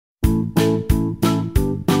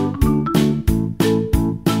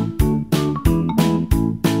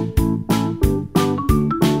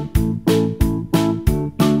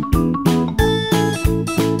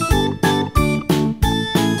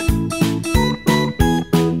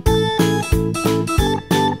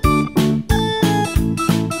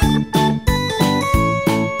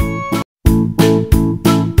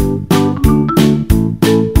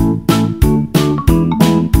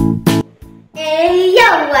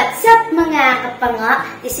pa nga,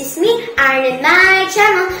 this is me, Arwen MaI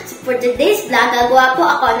channel. So for today's vlog, gagawa po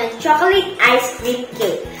ako ng chocolate ice cream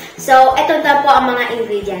cake. So, ito na po ang mga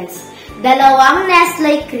ingredients. 2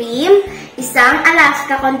 Nestle cream, 1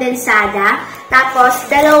 Alaska condensada, tapos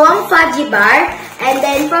 2 fudgy bar, and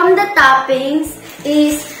then from the toppings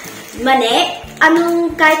is mani.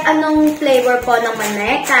 Kahit anong flavor po ng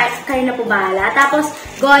mani, kahit kayo na po bahala. Tapos,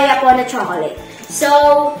 goya po na chocolate. So,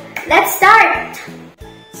 let's start!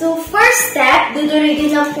 So, first step,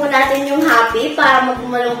 dudurugin lang po natin yung happy para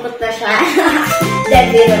magmalungkot na siya. Then,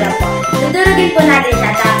 biro lang po. Dudurugin po natin siya,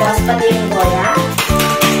 tapos pati yung goya.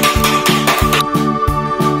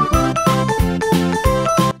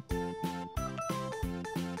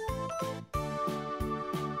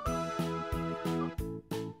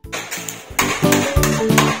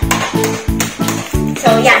 So,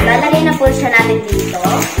 yan. Lalagay na po siya natin dito.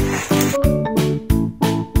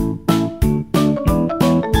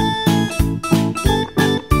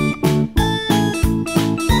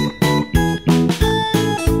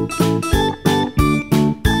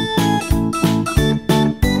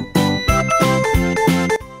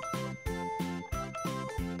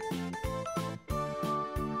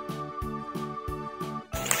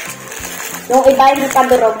 Yung iba hindi pa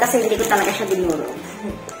durog kasi hindi ko talaga siya dinurog.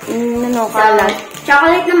 Kalat. So,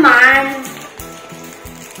 chocolate naman.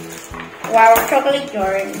 Wow, chocolate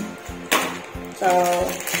yarn. So,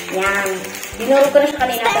 yan. Dinurog ko na siya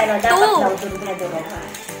kanina pero dapat daw durog na durog.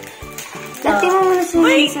 Dati mo muna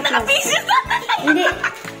siya sa plastic. Hindi.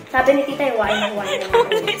 Sabi ni tita, wine.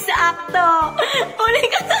 Uli sa akto. Uli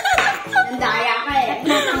ka na. Nandaya ka eh.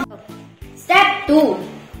 Step 2.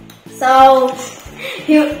 So,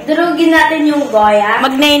 durugin natin yung goya.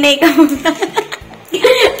 Magnay-nay ka muna.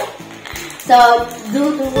 So,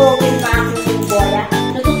 durugin natin yung goya.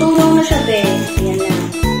 Natutulong na siya, be. Ayan na.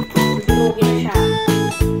 Durugin na siya.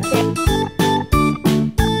 Okay.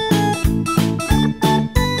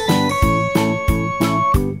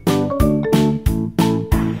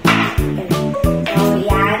 So,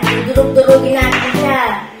 yan. Durugin natin siya.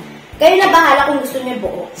 Kayo na bahala kung gusto niyo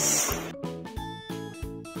buo.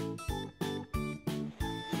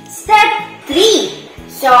 Step 3.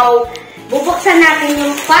 So, bubuksan natin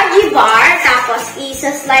yung fudgy bar, tapos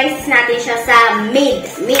isa-slice natin siya sa mid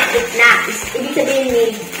gitna. Ibig sabihin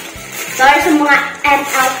mid. Sorry sa mga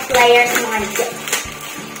ML players, mga dip.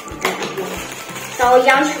 So,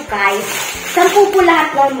 yan siya guys. 10 po lahat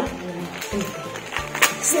lang.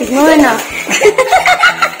 Stick mo na.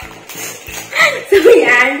 So,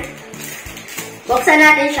 yan. Buksan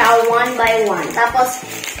natin siya 1 by 1. Tapos,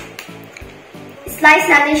 slice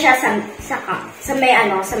natin siya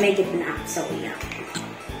sa may gitna. So, yeah.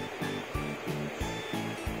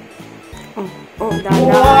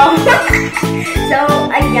 Dala. Wow. So,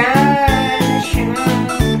 ayan siya.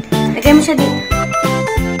 Lagay mo siya dito.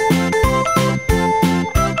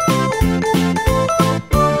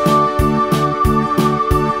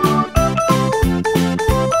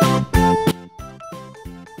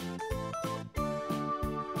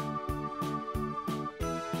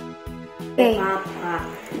 Okay.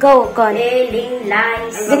 Go. Telling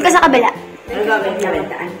lies. Doon ka sa kabila.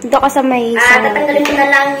 Dito ka sa may... tatanggalin ko na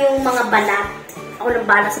lang yung mga balat. Ako lang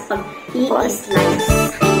bala sa pag-i-slice.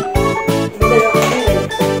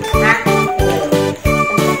 Ha?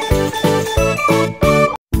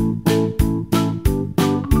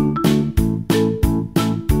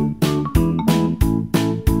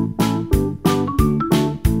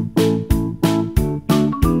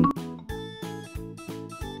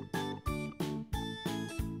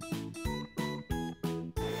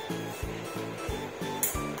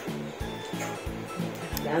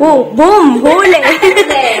 Oh, boom! Huli!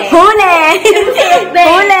 Huli!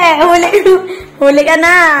 Huli ka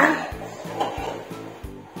na!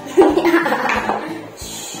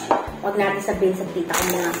 Huwag natin sabihin sa tita ko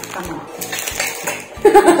mga kama.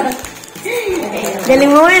 Galing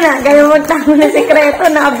mo na. Galing mo magtango na sekreto.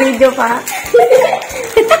 Naka-video pa.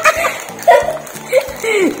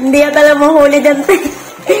 Hindi ka talaga mahuli dyan.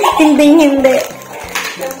 Hindi.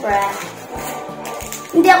 Siyempre.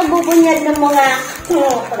 Hindi ako bubunyag ng mga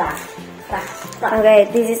Okay,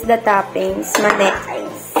 this is the toppings. Mani.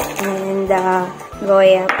 And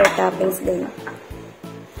goya for toppings din.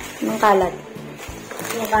 Anong kalat?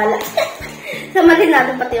 Yung kalat. Samalin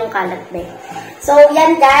natin pati yung kalat, be. So,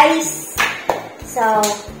 yan guys. So,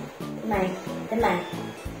 tamay.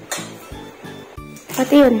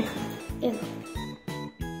 Pati yun. Yun.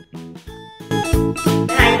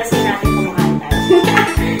 Nakain kasi natin kumakain tayo.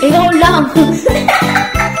 Ikaw lang.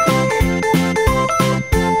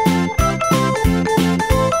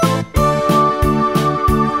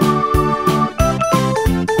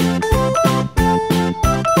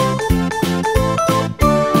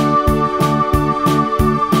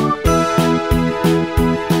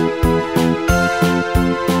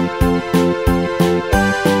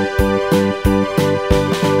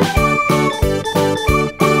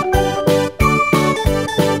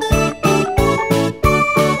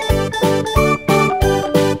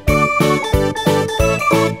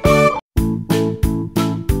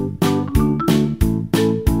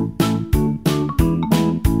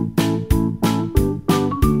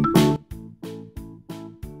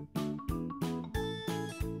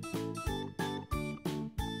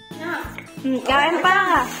 Kain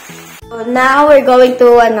pa. So, now we're going to,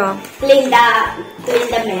 clean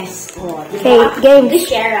the mess. Oh, okay, game. To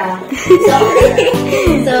share,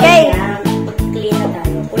 So, Okay. yeah, clean na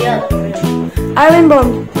tayo. Kuya. Arwen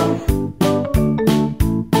Bomb.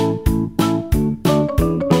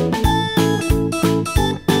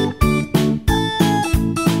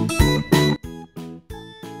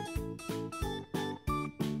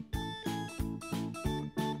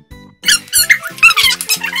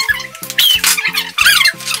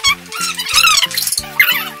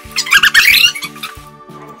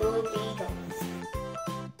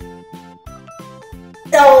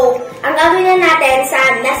 So, ang gagawin na natin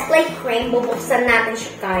sa Nestle cream, bubuksan natin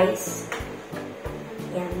siya, guys.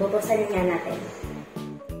 Yan, bubuksan nga natin.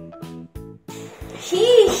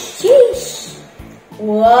 Sheesh! Sheesh!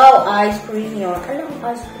 Wow! Ice cream yun. Alam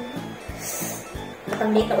mo, ice cream.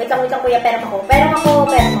 Matang dito. Wait lang, kuya. Pera mo ko.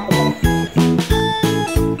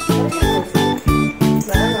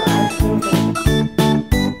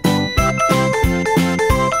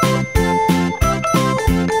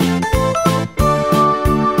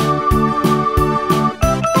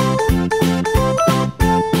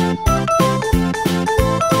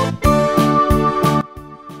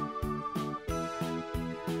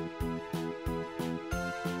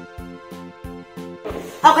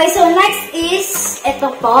 Okay, so next is, ito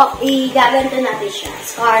po, igaganto natin siya.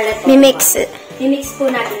 Scarlet. Mimix it. Mimix po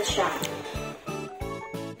natin siya.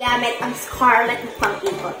 Gamit ang Scarlet na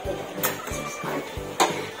pang-ikot.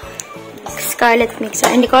 Scarlet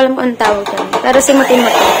mixer. Hindi ko alam kung anong tawag yan. Pero simutin mo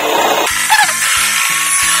ito.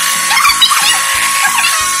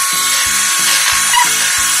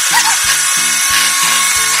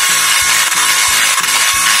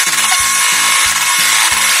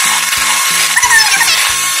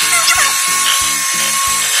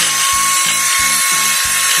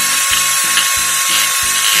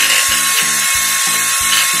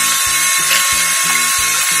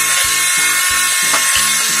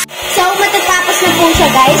 So, matatapos na po siya,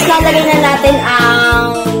 guys. Lalagay na natin ang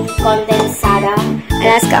condensada.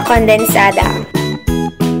 Alaska condensada.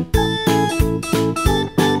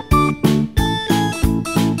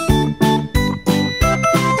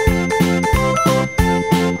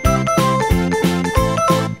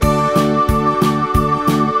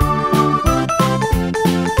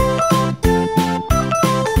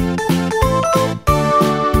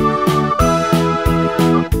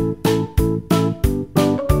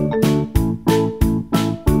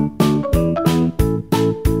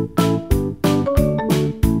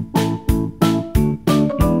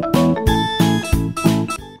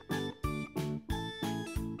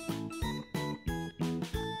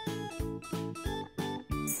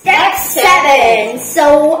 Step 7. So,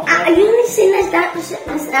 ayun, sinastapos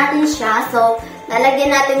natin siya. So, lalagyan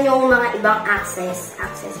natin yung mga ibang access.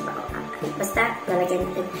 Access ba? Basta, lalagyan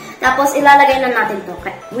natin. Tapos, ilalagay na natin to.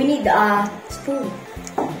 We need a spoon.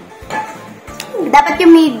 Dapat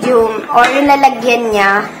yung medium or yung lalagyan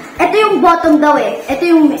niya. Ito yung bottom daw eh. Ito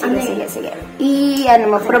yung, Sige.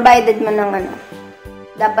 Provided mo ng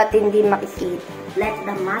dapat hindi makikita. Let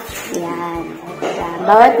the match. Yan. Yan.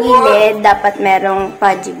 Bawat gilid, dapat merong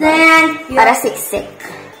fudgy bar. Then, Para siksik.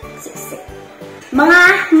 Mga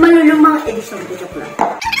malulumang edisyon dito ko lang.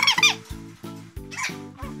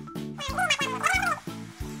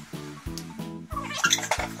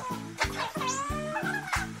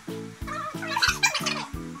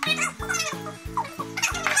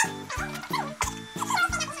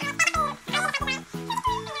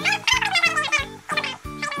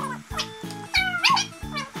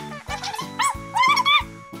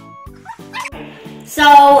 So,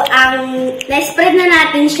 na-spread na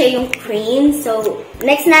natin siya yung cream. So,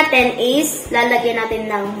 next natin is, lalagyan natin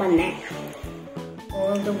ng manek.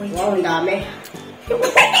 All the way. Wow, ang dami.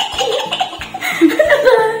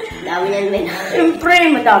 Dami yan, men. Siyempre,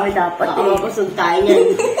 madami dapat. Oo, kusog tayo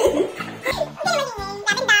yan.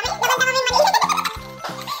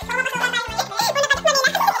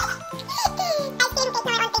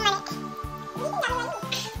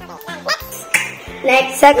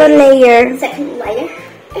 Next, Second layer.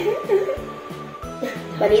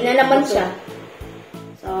 Bali na naman siya.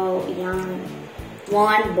 So, yan.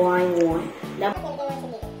 One by one.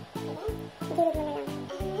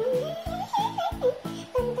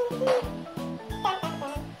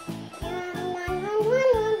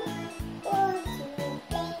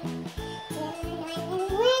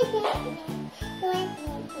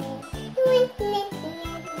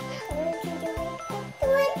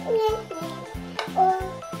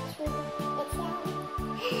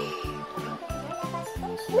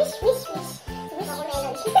 Wish.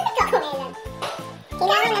 Cocomelon.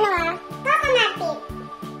 Kailangan coconut tip.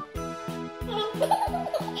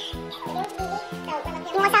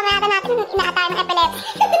 Inaatay ng epilepsy.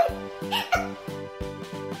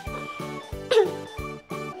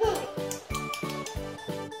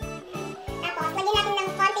 Tapos, lagyan natin ng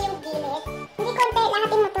konti yung gilid. Hindi konti,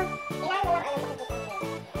 lahatin mo to. Kailangan mo lang makikita ang cream.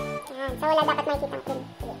 Yan, so wala dapat makikita ang cream.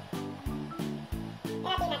 Sige.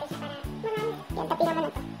 Lahatin natin siya para marami. Yan, tapi naman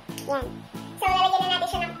na to. Yan. So, lalagyan na natin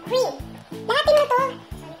siya ng cream. Lahatin mo to.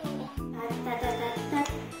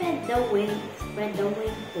 Spread the wing. Spread the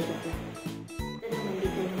wing. Ito naman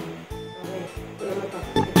dito.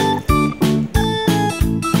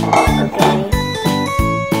 Okay.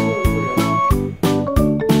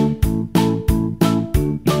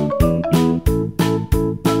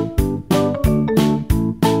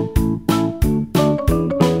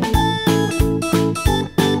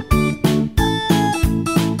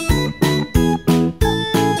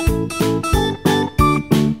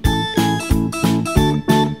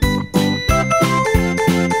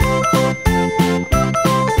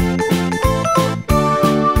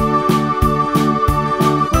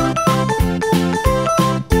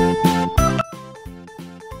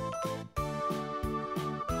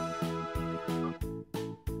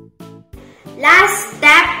 Last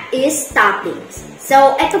step is toppings.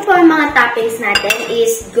 So, ito po ang mga toppings natin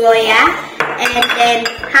is Goya and then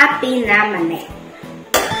happy na mani.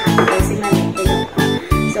 Happy si mani.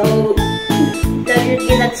 So,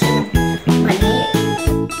 lagyan natin siya ng mani.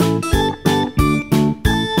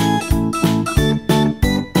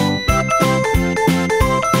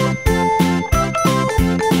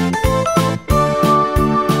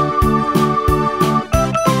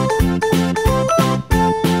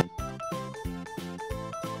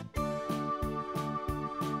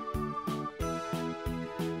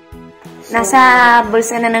 Nasa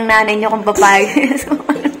bulsa na ng nanay niyo kung papayag.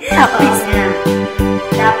 Tapos na.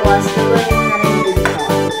 Tapos, tuloy na rin dito.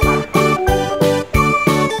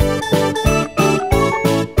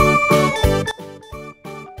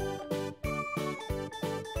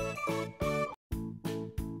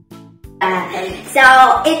 So,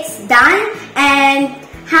 it's done. And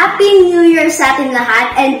Happy New Year sa ating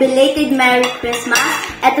lahat and belated Merry Christmas.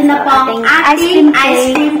 Ito na po ang ating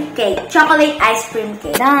ice cream cake. Chocolate ice cream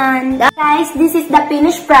cake. done. Guys, this is the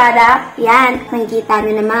finished product. Yan, nakikita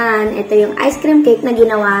nyo naman. Ito yung ice cream cake na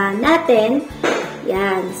ginawa natin.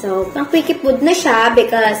 Yan. So, pang quickie food na siya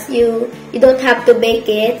because you don't have to bake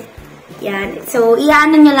it. Yan. So,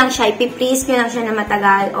 iyaano nyo lang siya. Ipi-freeze nyo lang siya na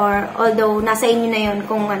matagal. Or, although, nasa inyo na yun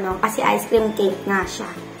kung ano. Kasi ice cream cake nga siya.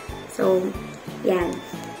 So, yan.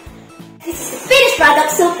 This is the finished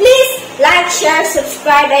product. So, please like, share,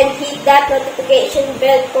 subscribe, and hit that notification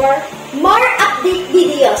bell for more update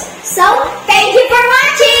videos. So, thank you for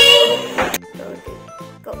watching!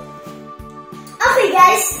 Go. Okay,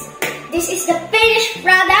 guys. This is the finished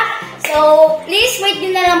product. So, please wait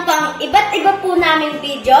nyo na lang po ang iba't iba po naming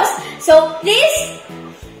videos. So, please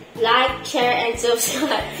like, share, and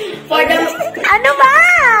subscribe for the... Ano ba?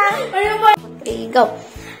 Ano ba? 3, go.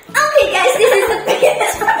 Okay, guys. This is the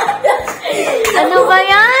finished product. Ano ba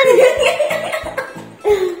yan?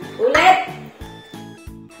 Ulit.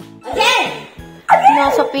 Again.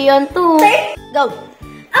 Nasa piyon to. Go.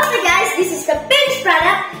 Okay, guys. This is the finished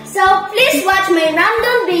product. So, please watch my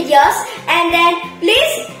random videos. And then,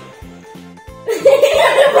 please...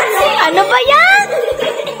 Ano ba yan?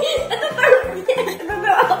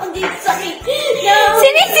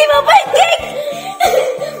 Sinisi mo ba yung cake?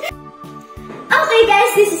 Okay,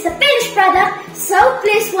 guys, this is the finished product. So,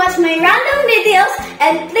 please watch my random videos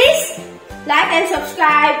and please like and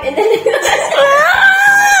subscribe. And then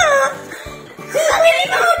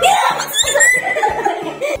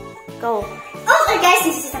Go. okay, guys,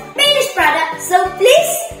 this is the finished product. So,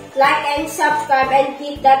 please like and subscribe and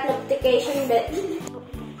hit that notification bell.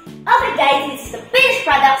 Okay, guys, this is the finished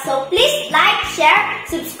product. So, please like, share,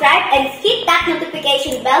 subscribe, and hit that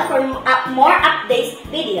notification bell for more updates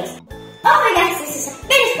videos. Okay, guys, this is a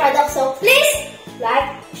finished product, so please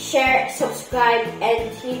like, share, subscribe,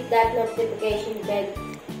 and hit that notification bell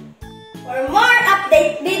for more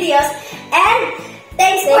update videos. And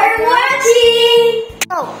thanks for watching!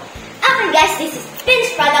 Okay, guys, this is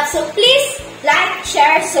finished product, so please like,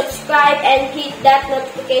 share, subscribe, and hit that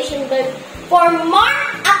notification bell for more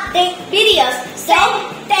update videos. So,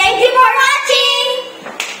 thank you for watching!